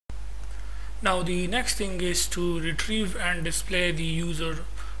Now the next thing is to retrieve and display the user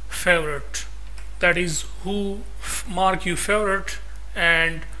favorite, that is who mark you favorite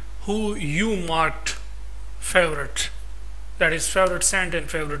and who you marked favorite, that is favorite sent and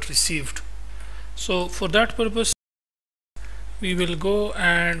favorite received. So for that purpose we will go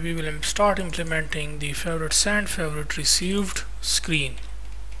and we will start implementing the favorite sent favorite received screen.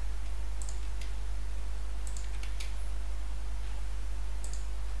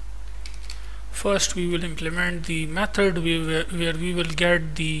 First we will implement the method where we will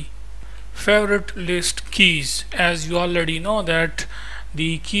get the favorite list keys. As you already know that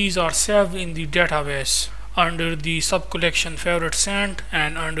the keys are saved in the database under the subcollection favorite sent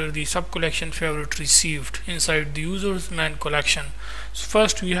and under the subcollection favorite received inside the user's main collection. So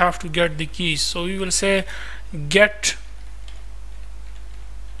first we have to get the keys, so we will say get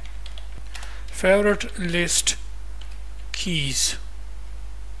favorite list keys.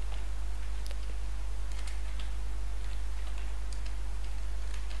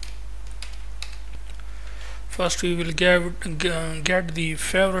 First we will get the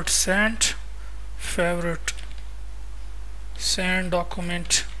favorite sent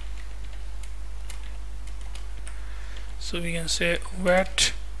document. So we can say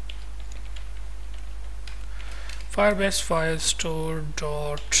wet Firebase file store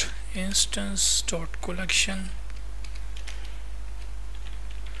dot instance dot collection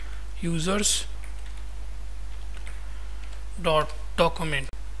users dot document.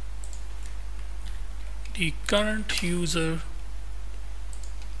 The current user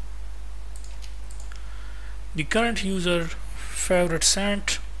favorite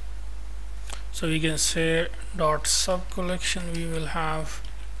sent, so we can say dot subcollection we will have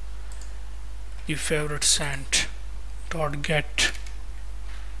the favorite sent dot get.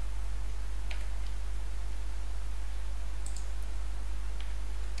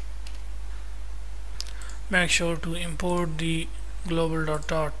 Make sure to import the global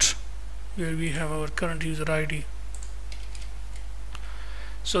dot where we have our current user ID.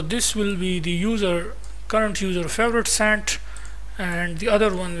 So this will be the current user favorite sent, and the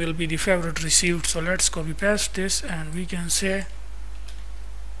other one will be the favorite received. So let's copy paste this and we can say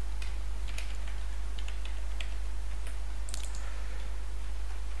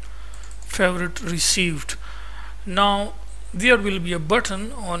favorite received. Now there will be a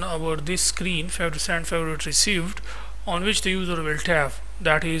button on our this screen, favorite sent favorite received, on which the user will tap.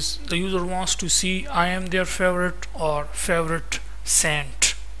 That is, the user wants to see I am their favorite or favorite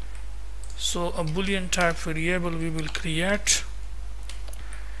sent. So a boolean type variable we will create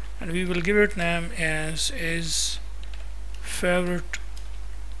and we will give it name as is favorite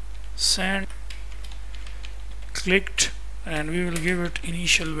sent clicked, and we will give it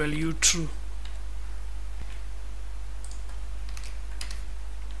initial value true.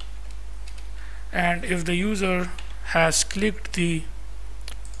 And if the user has clicked the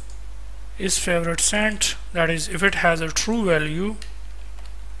is favorite sent, that is if it has a true value,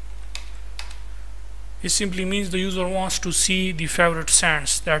 it simply means the user wants to see the favorite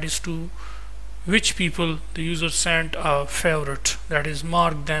sents, that is to which people the user sent a favorite, that is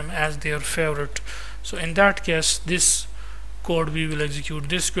mark them as their favorite. So in that case this code we will execute,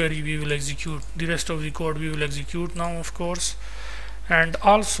 this query we will execute, the rest of the code we will execute now of course. And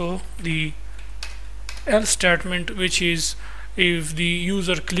also the else statement, which is if the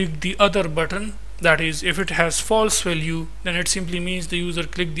user clicked the other button, that is if it has false value, then it simply means the user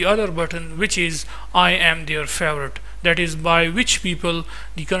clicked the other button, which is I am their favorite, that is by which people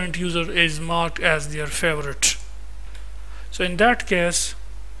the current user is marked as their favorite. So in that case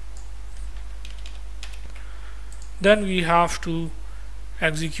then we have to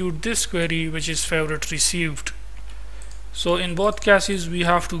execute this query, which is favorite received. So in both cases we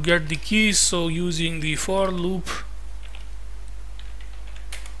have to get the keys, so using the for loop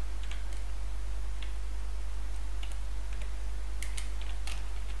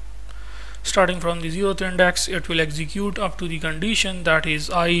starting from the 0th index, it will execute up to the condition that is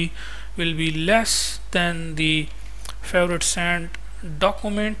I will be less than the favorite sent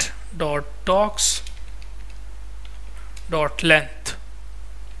document dot docs dot length.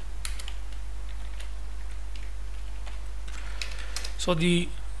 So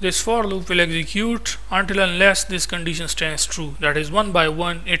this for loop will execute until unless this condition stands true, that is one by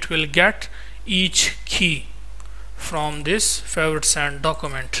one it will get each key from this favorite sent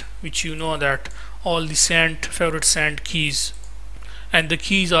document, which you know that all the favorite sent keys, and the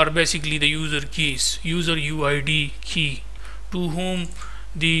keys are basically the user keys, user UID key, to whom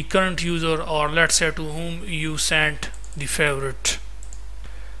the current user, or let's say to whom you sent the favorite.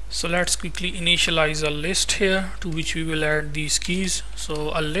 So let's quickly initialize a list here to which we will add these keys.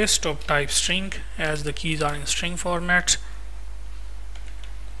 So a list of type string, as the keys are in string format.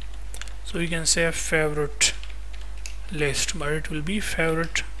 So you can say favorite list, but it will be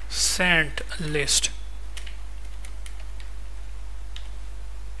favorite sent list.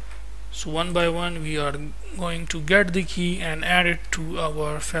 So one by one we are going to get the key and add it to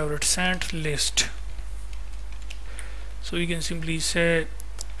our favorite sent list. So you can simply say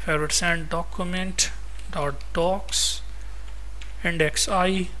favorite sent document dot docs index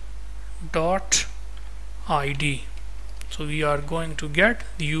I dot id. So we are going to get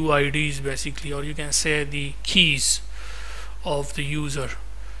the UIDs basically, or you can say the keys of the user,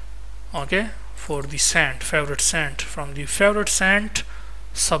 okay, for the sent, favorite sent, from the favorite sent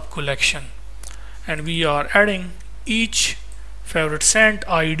sub collection. And we are adding each favorite sent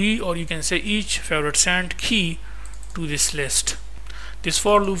ID, or you can say each favorite sent key, to this list. This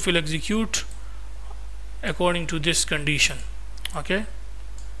for loop will execute according to this condition, okay,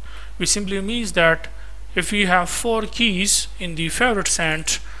 which simply means that if we have 4 keys in the favorite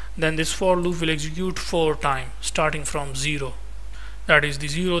sent, then this for loop will execute 4 times starting from 0. That is the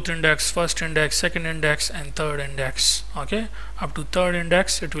 0th index, 1st index, 2nd index and 3rd index, okay, up to 3rd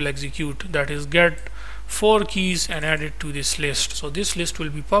index it will execute. That is, get 4 keys and add it to this list. So this list will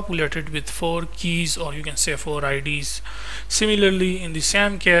be populated with 4 keys, or you can say 4 IDs. Similarly, in the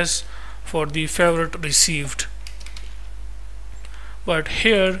same case for the favorite received, but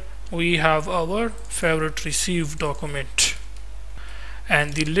here we have our favorite received document,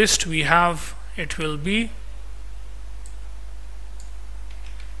 and the list we have, it will be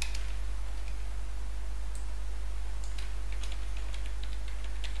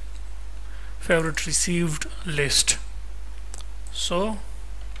favorite received list. So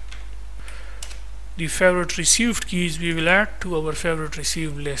the favorite received keys we will add to our favorite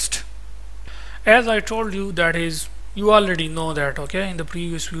received list. As I told you, that is, you already know that, okay, in the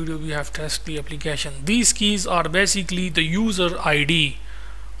previous video we have tested the application. These keys are basically the user ID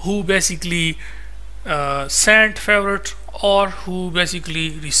who basically sent favorite or who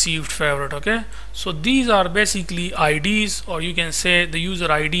basically received favorite, okay. So these are basically IDs, or you can say the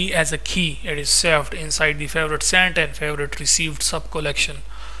user ID as a key. It is saved inside the favorite sent and favorite received sub collection.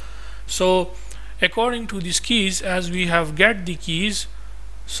 So according to these keys, as we have get the keys,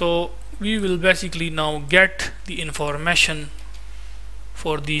 so we will basically now get the information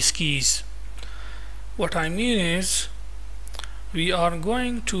for these keys. What I mean is, we are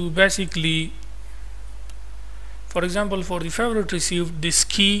going to basically, for example, for the favorite received, this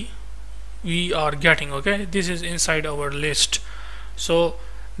key we are getting, okay, this is inside our list. So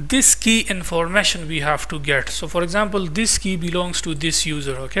this key information we have to get. So for example, this key belongs to this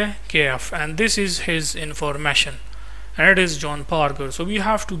user, okay, KF, and this is his information, and it is John Parker. So we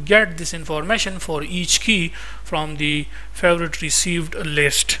have to get this information for each key from the favorite received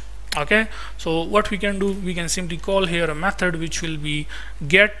list, okay. So what we can do, we can simply call here a method which will be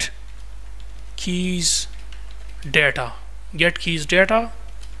get keys data. Get keys data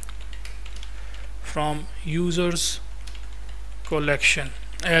from users collection.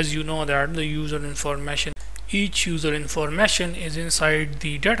 As you know that the user information, each user information is inside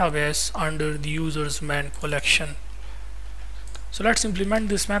the database under the users main collection. So let's implement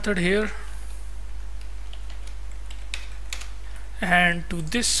this method here, and to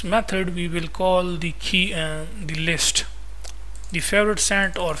this method we will call the key the list, the favorite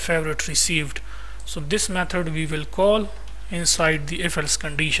sent or favorite received. So this method we will call inside the if else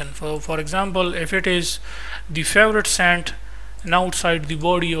condition. For example, if it is the favorite sent, and outside the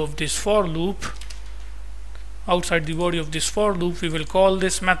body of this for loop, we will call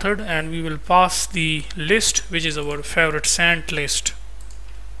this method and we will pass the list, which is our favorite sent list,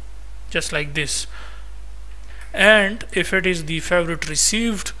 just like this. And if it is the favorite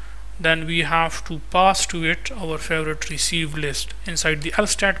received, then we have to pass to it our favorite received list. Inside the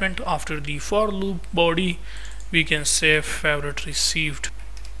else statement, after the for loop body, we can say favorite received.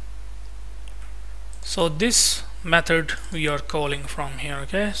 So this method we are calling from here,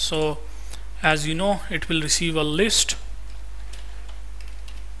 okay. So as you know, it will receive a list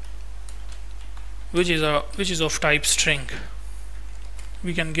which is of type string.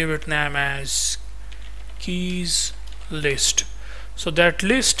 We can give it name as keys list. So that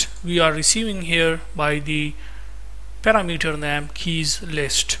list we are receiving here by the parameter name keys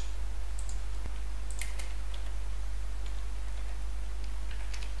list.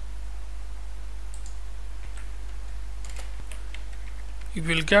 You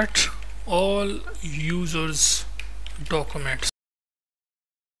will get all users documents.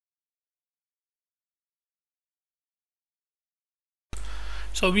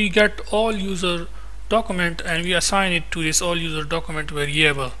 So we get all user document and we assign it to this all user document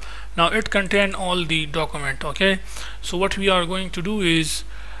variable. Now it contains all the document. Okay, so what we are going to do is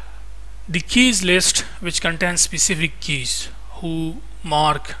the keys list, which contains specific keys, who,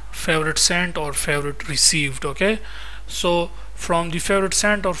 mark, favorite sent or favorite received. Okay, so from the favorite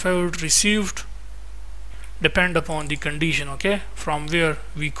sent or favorite received depend upon the condition, okay, from where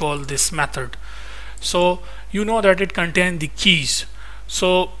we call this method. So you know that it contains the keys,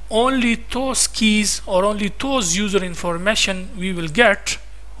 so only those keys or only those user information we will get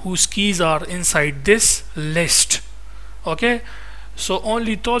whose keys are inside this list. Okay, so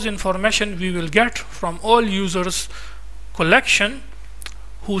only those information we will get from all users collection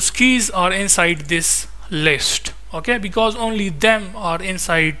whose keys are inside this list. Okay, because only them are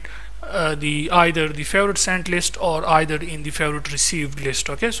inside either the favorite sent list or either in the favorite received list.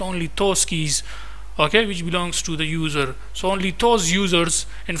 Okay, so only those keys, okay, which belongs to the user, so only those users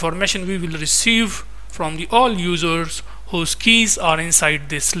information we will receive from the all users whose keys are inside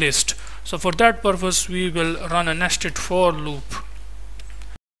this list. So for that purpose we will run a nested for loop.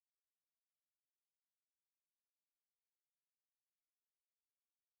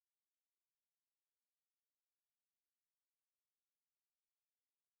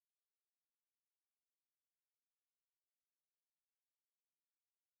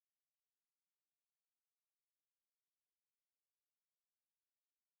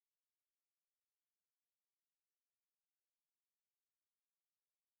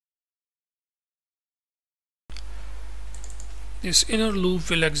 This inner loop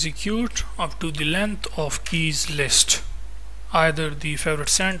will execute up to the length of keys list, either the favorite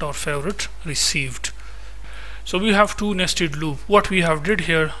sent or favorite received. So we have two nested loop. What we have did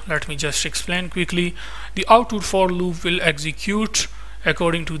here, let me just explain quickly. The output for loop will execute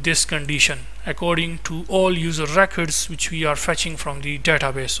according to this condition, according to all user records which we are fetching from the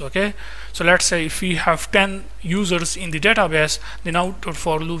database. Okay, so let's say if we have 10 users in the database, then output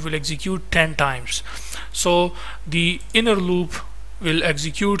for loop will execute 10 times. So the inner loop will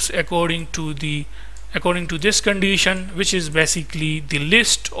execute according to this condition, which is basically the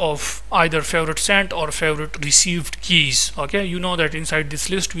list of either favorite sent or favorite received keys. Okay, you know that inside this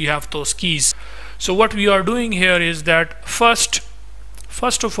list we have those keys. So what we are doing here is that first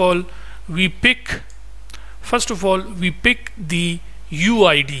of all we pick the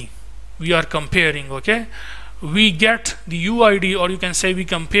UID we are comparing. Okay, we get the UID, or you can say we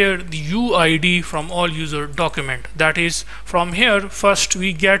compare the UID from all user document. That is, from here first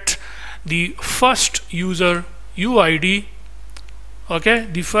we get the first user UID. Okay,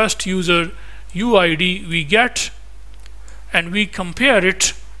 the first user UID we get and we compare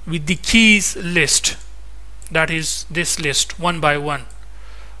it with the keys list, that is this list, one by one.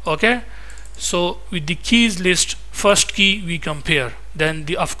 Okay, so with the keys list, first key we compare. Then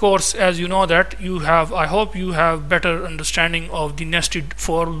of course, as you know that you have, I hope you have better understanding of the nested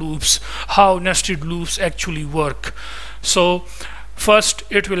for loops, how nested loops actually work. So first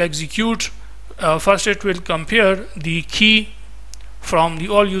it will execute, first it will compare the key from the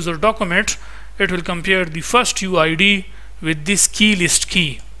all user document. It will compare the first UID with this key list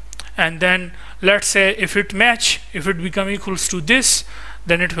key, and then let's say if it match, if it become equals to this,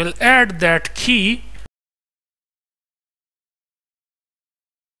 then it will add that key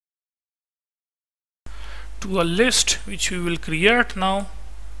to a list which we will create now.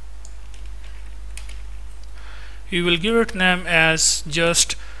 We will give it name as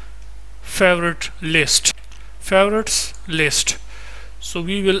just favorite list, favorites list. So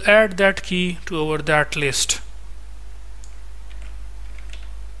we will add that key to our that list.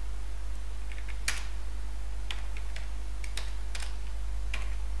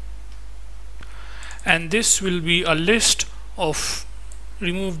 And this will be a list of,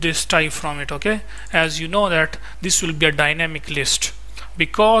 remove this type from it. Okay, as you know that this will be a dynamic list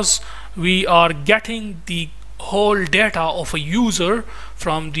because we are getting the whole data of a user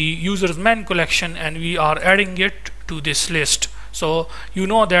from the user's main collection and we are adding it to this list. So you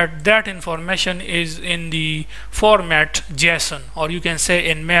know that that information is in the format JSON, or you can say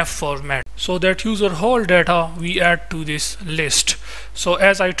in map format. So that user whole data we add to this list. So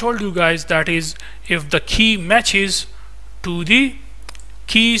as I told you guys, that is, if the key matches to the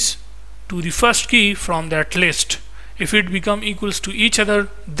keys, to the first key from that list, if it become equals to each other,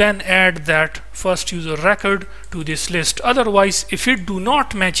 then add that first user record to this list. Otherwise, if it do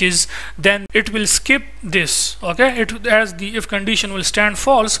not matches, then it will skip this. Okay, it, as the if condition will stand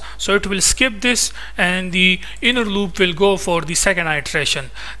false, so it will skip this and the inner loop will go for the second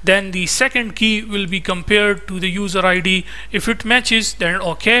iteration. Then the second key will be compared to the user ID. If it matches, then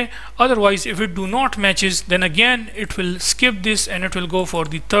okay, Otherwise, if it do not matches, then again it will skip this and it will go for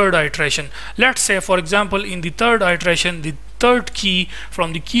the third iteration. Let's say, for example, in the third iteration, the third key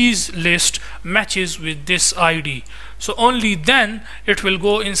from the keys list matches with this ID. So only then it will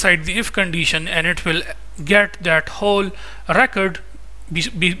go inside the if condition and it will get that whole record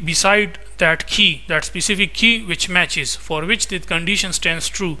beside that key, that specific key which matches, for which the condition stands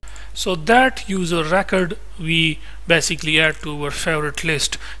true. So that user record we basically add to our favorite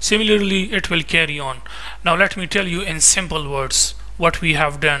list. Similarly, it will carry on. Now let me tell you in simple words what we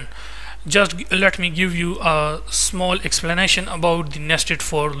have done. Just let me give you a small explanation about the nested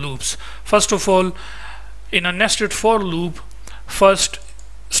for loops. First of all, in a nested for loop, first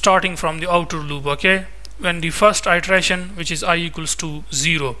starting from the outer loop, okay, when the first iteration, which is I equals to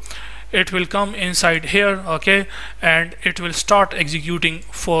 0, it will come inside here, okay, and it will start executing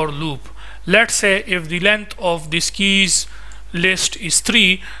for loop. Let's say if the length of this keys list is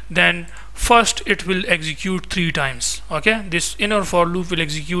 3, then first it will execute 3 times, okay. This inner for loop will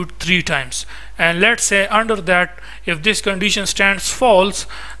execute 3 times, and let's say under that, if this condition stands false,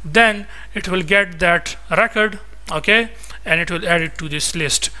 then it will get that record, okay, and it will add it to this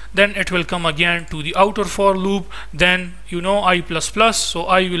list. Then it will come again to the outer for loop, then you know I plus plus, so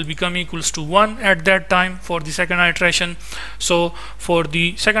I will become equals to 1 at that time for the second iteration. So for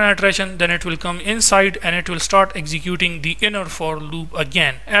the second iteration, then it will come inside and it will start executing the inner for loop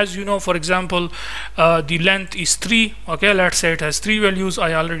again. As you know, for example, the length is 3, okay, let's say it has 3 values,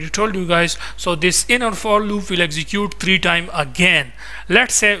 I already told you guys. So this inner for loop will execute 3 times again.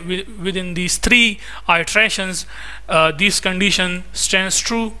 Let's say within these 3 iterations, this condition stands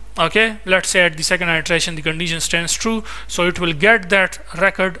true, okay. Let's say at the second iteration the condition stands true, so it will get that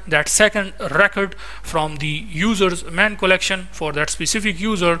record, that second record, from the user's man collection for that specific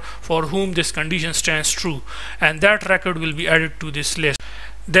user for whom this condition stands true, and that record will be added to this list.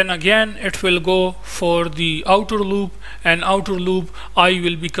 Then again it will go for the outer loop, and outer loop I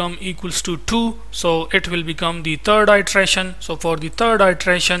will become equals to 2, so it will become the third iteration. So for the third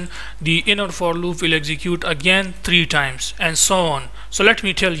iteration, the inner for loop will execute again 3 times, and so on. So let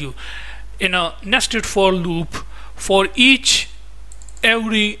me tell you, in a nested for loop, for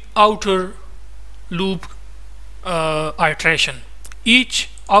every outer loop iteration, each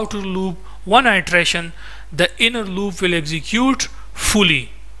outer loop one iteration, the inner loop will execute fully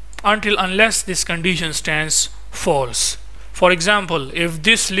unless this condition stands false. For example, if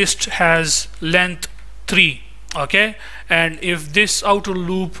this list has length 3, okay, and if this outer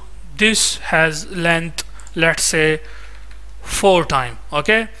loop, this has length, let's say 4 times,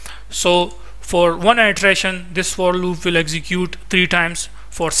 okay, so for one iteration this for loop will execute 3 times.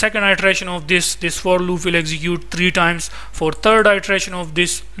 For second iteration of this for loop will execute 3 times. For third iteration of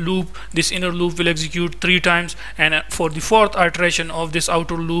this loop, this inner loop will execute 3 times, and for the fourth iteration of this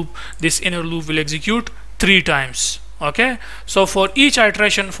outer loop, this inner loop will execute 3 times, okay. So for each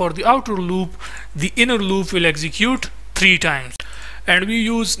iteration for the outer loop, the inner loop will execute 3 times. And we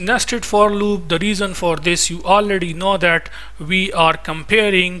use nested for loop. The reason for this, you already know that we are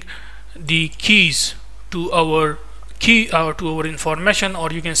comparing the keys to our to our information, or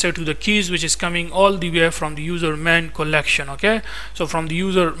you can say to the keys which is coming all the way from the user man collection, okay. So from the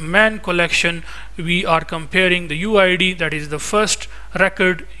user man collection, we are comparing the UID, that is the first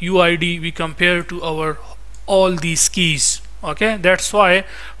record UID, we compare to our all these keys, okay. That's why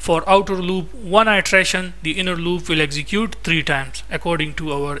for outer loop one iteration, the inner loop will execute 3 times according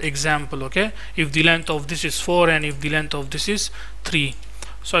to our example, okay, if the length of this is 4 and if the length of this is 3.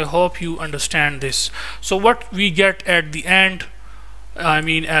 So I hope you understand this. So what we get at the end, I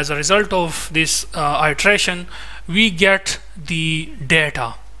mean as a result of this iteration, we get the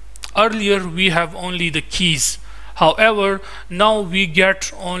data. Earlier we have only the keys, however now we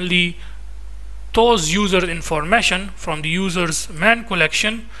get only those user information from the user's man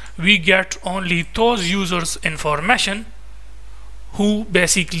collection. We get only those users information who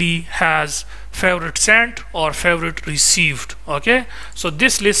basically has favorite sent or favorite received, okay. So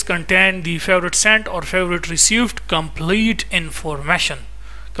this list contains the favorite sent or favorite received complete information,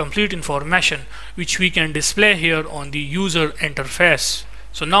 which we can display here on the user interface.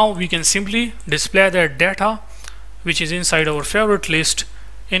 So now we can simply display that data which is inside our favorite list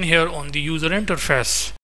in here on the user interface.